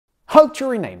How to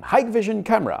rename Hikvision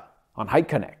Camera on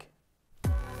Hik-Connect.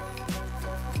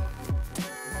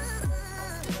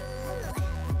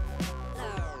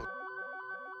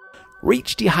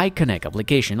 Reach the Hik-Connect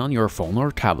application on your phone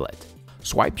or tablet.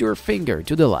 Swipe your finger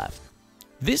to the left.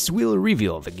 This will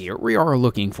reveal the gear we are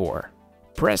looking for.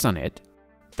 Press on it.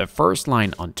 The first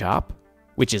line on top,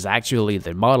 which is actually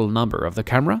the model number of the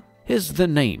camera, is the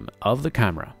name of the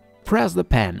camera. Press the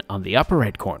pen on the upper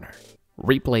right corner.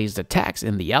 Replace the text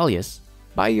in the alias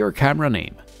by your camera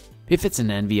name. If it's an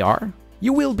NVR,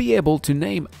 you will be able to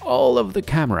name all of the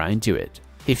camera into it.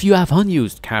 If you have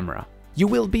unused camera, you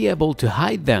will be able to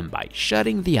hide them by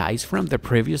shutting the eyes from the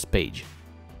previous page.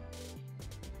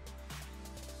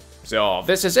 So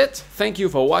this is it. Thank you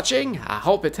for watching. I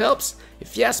hope it helps.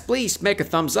 If yes, please make a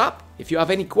thumbs up. If you have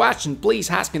any question,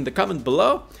 please ask in the comment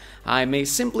below. I may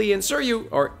simply answer you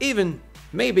or even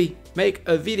maybe make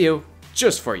a video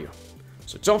just for you.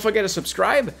 So don't forget to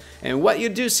subscribe, and what you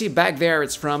do see back there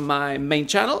is from my main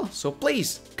channel, so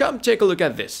please come take a look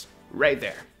at this right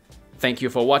there. Thank you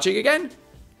for watching again.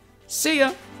 See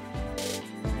ya!